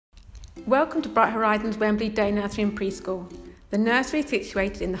Welcome to Bright Horizons Wembley Day Nursery and Preschool. The nursery is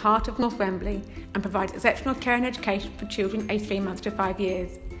situated in the heart of North Wembley and provides exceptional care and education for children aged 3 months to 5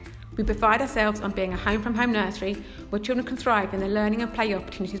 years. We pride ourselves on being a home-from-home nursery where children can thrive in the learning and play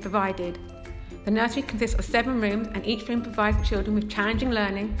opportunities provided. The nursery consists of 7 rooms, and each room provides children with challenging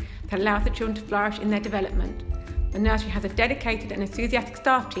learning that allows the children to flourish in their development. The nursery has a dedicated and enthusiastic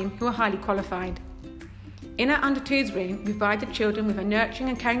staff team who are highly qualified. In our under-2s room, we provide the children with a nurturing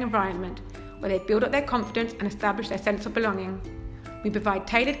and caring environment where they build up their confidence and establish their sense of belonging. We provide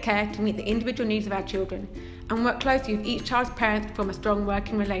tailored care to meet the individual needs of our children and work closely with each child's parents to form a strong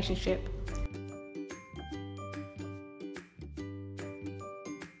working relationship.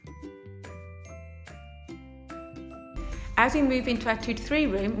 As we move into our 2 to 3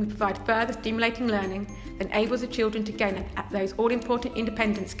 room, we provide further stimulating learning that enables the children to gain those all-important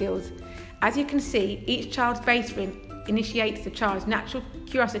independent skills. As you can see, each child's base room initiates the child's natural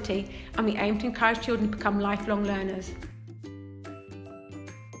curiosity, and we aim to encourage children to become lifelong learners.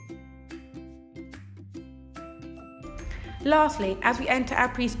 Lastly, as we enter our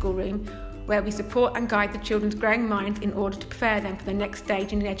preschool room, where we support and guide the children's growing minds in order to prepare them for the next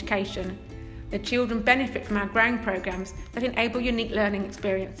stage in their education, the children benefit from our growing programmes that enable unique learning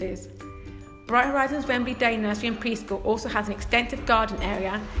experiences. Bright Horizons Wembley Day Nursery and Preschool also has an extensive garden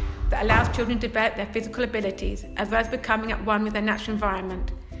area that allows children to develop their physical abilities as well as becoming at one with their natural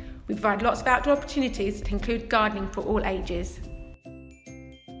environment. We provide lots of outdoor opportunities that include gardening for all ages.